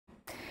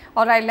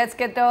All right, let's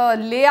get the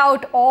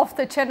layout of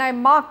the Chennai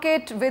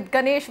market with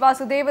Ganesh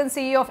Vasudevan,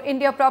 CEO of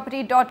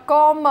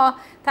indiaproperty.com.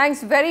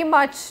 Thanks very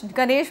much,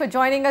 Ganesh, for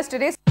joining us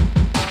today.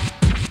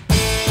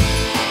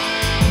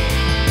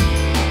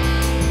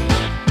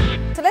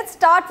 So let's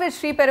start with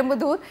Sri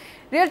Perumbudur,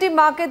 realty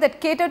market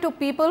that cater to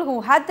people who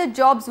had the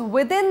jobs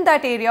within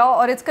that area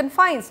or its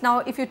confines. Now,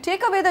 if you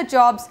take away the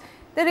jobs,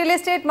 the real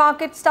estate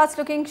market starts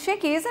looking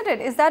shaky, isn't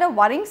it? Is that a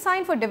worrying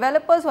sign for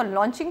developers who are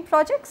launching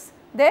projects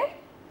there?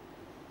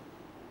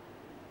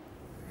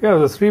 Yeah,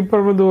 the Sri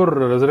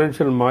Perumbudur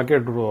residential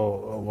market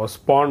was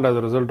spawned as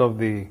a result of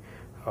the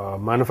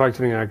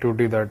manufacturing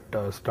activity that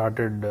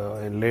started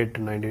in late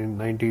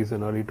 1990s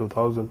and early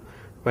 2000,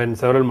 when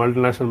several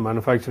multinational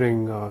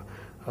manufacturing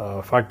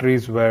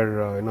factories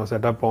were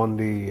set up on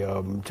the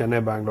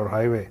Chennai-Bangalore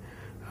highway.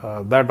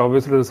 That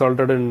obviously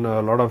resulted in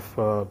a lot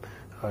of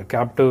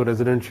captive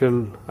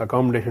residential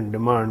accommodation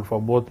demand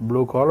for both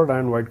blue-collar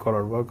and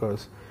white-collar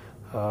workers,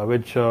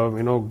 which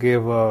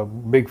gave a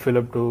big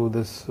fillip to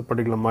this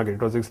particular market.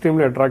 It was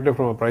extremely attractive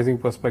from a pricing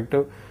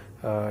perspective.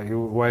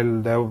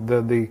 While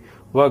the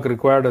work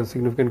required a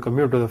significant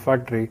commute to the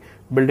factory,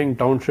 building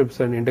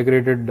townships and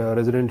integrated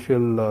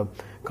residential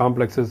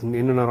complexes in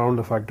and around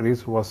the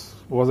factories was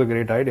a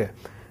great idea.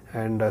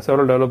 And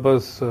several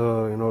developers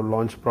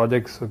launched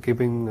projects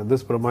keeping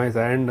this premise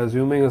and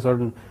assuming a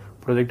certain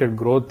projected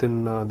growth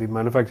in the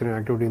manufacturing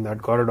activity in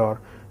that corridor.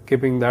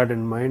 Keeping that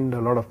in mind,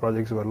 a lot of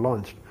projects were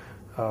launched.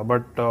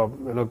 But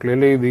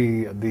clearly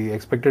the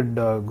expected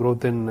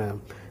growth in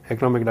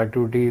economic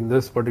activity in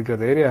this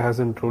particular area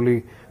hasn't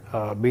truly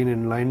been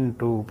in line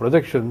to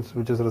projections,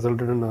 which has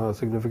resulted in a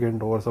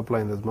significant oversupply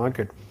in this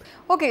market.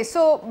 Okay,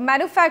 so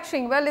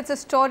manufacturing, well, it's a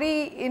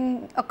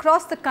story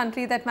across the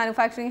country that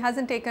manufacturing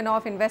hasn't taken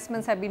off,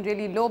 investments have been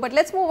really low. But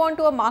let's move on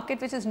to a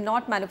market which is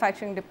not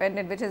manufacturing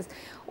dependent, which is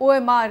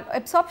OMR.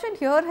 Absorption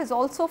here has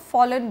also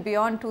fallen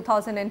beyond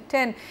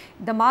 2010.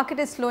 The market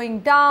is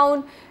slowing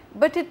down,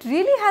 but it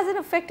really hasn't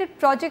affected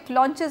project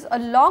launches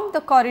along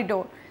the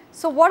corridor.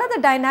 So what are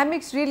the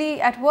dynamics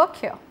really at work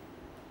here?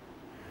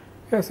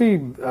 Yeah, see,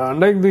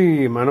 unlike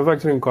the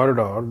manufacturing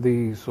corridor,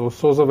 the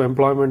source of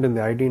employment in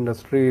the IT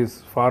industry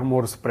is far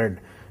more spread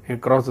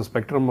across the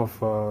spectrum of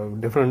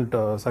different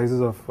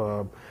sizes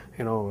of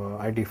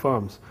IT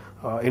firms.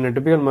 In a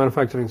typical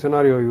manufacturing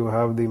scenario, you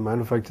have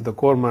the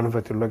core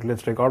manufacturer, like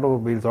let's take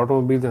automobiles.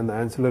 Automobiles and the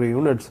ancillary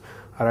units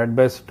are at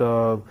best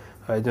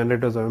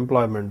generators of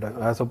employment,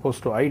 as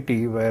opposed to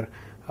IT, where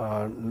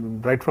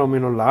right from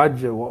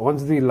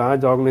once the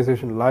large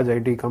organization, large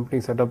IT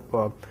companies set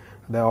up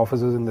their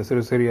offices in the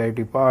Siruseri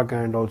IT Park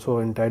and also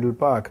in Tidal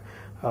Park.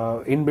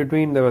 In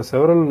between, there were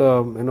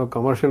several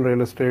commercial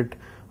real estate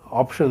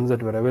options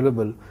that were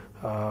available,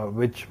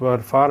 which were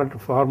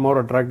far more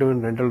attractive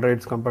in rental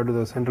rates compared to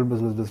the central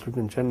business district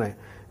in Chennai,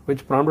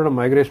 which prompted a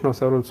migration of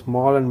several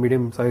small and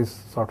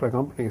medium-sized software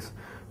companies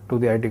to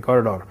the IT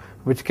corridor,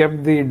 which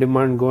kept the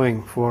demand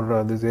going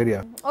for this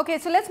area. Okay,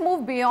 so let's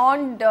move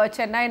beyond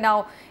Chennai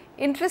now.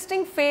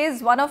 Interesting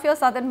phase one of your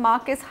southern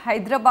markets,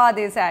 Hyderabad,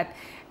 is at.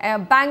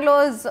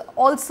 Bangalore's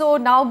also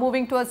now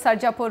moving towards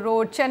Sarjapur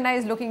Road. Chennai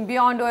is looking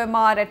beyond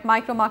OMR at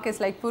micro markets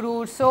like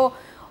Purur. So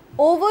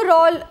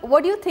overall,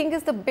 what do you think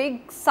is the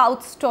big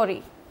South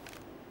story?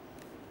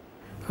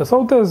 The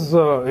South is,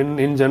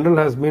 in general,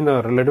 has been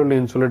a relatively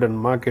insulated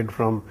market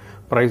from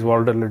price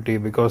volatility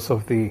because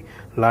of the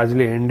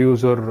largely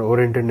end-user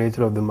oriented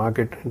nature of the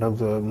market. In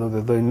terms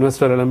of the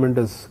investor element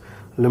is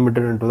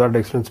limited, and to that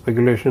extent,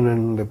 speculation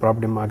in the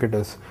property market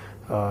is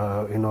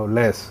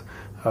less.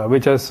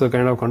 Which has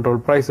kind of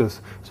controlled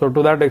prices. So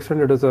to that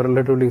extent, it is a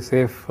relatively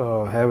safe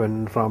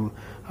haven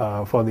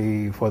for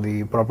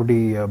the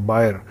property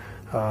buyer.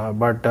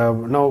 But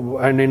now,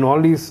 and in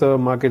all these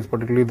markets,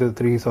 particularly the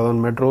three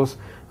southern metros,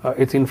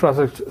 it's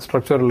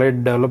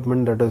infrastructure-led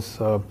development that is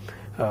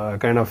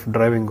kind of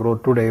driving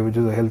growth today, which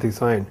is a healthy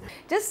sign.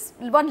 Just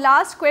one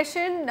last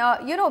question.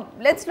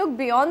 Let's look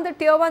beyond the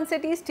tier 1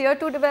 cities. Tier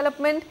 2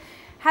 development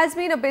has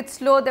been a bit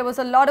slow. There was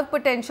a lot of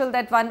potential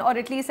that one, or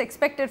at least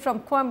expected,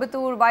 from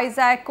Coimbatore,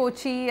 Vizag,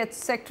 Kochi,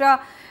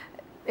 etc.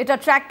 It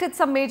attracted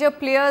some major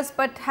players,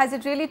 but has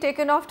it really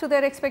taken off to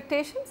their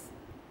expectations?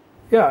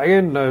 Yeah,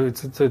 again,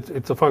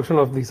 it's a function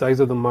of the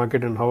size of the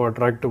market and how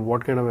attractive,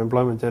 what kind of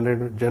employment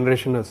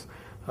generation is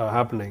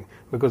happening,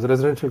 because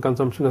residential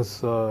consumption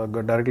is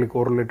directly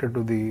correlated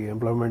to the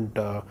employment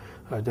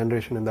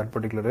generation in that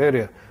particular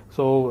area.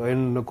 So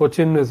in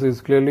Cochin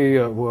is clearly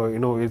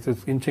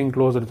it's inching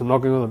closer, it's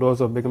knocking on the doors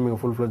of becoming a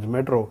full-fledged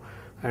metro.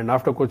 And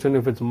after Cochin,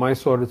 if it's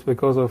Mysore, it's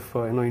because of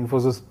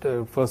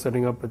Infosys first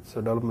setting up its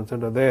development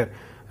center there,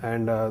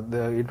 and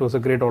it was a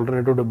great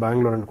alternative to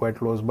Bangalore and quite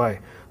close by.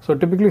 So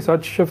typically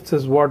such shifts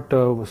is what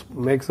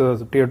makes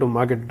a tier 2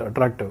 market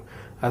attractive.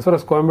 As far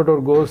as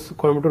Coimbatore goes,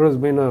 Coimbatore has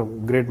been a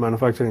great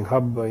manufacturing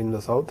hub in the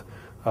south.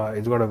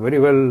 It's got a very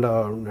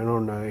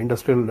well-developed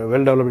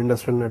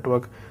industrial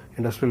network.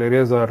 Industrial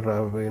areas are,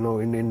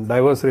 in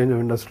diverse range of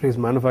industries.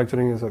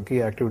 Manufacturing is a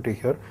key activity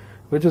here,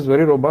 which is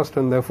very robust,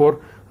 and therefore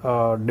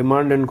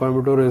demand in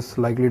Coimbatore is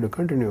likely to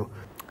continue.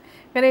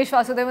 Ganesh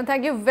Vasudevan,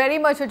 thank you very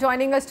much for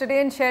joining us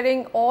today and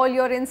sharing all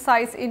your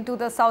insights into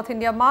the South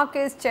India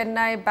markets,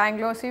 Chennai,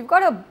 Bangalore. So you've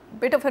got a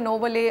bit of an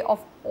overlay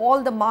of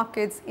all the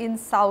markets in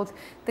South,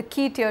 the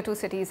key tier 2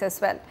 cities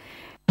as well.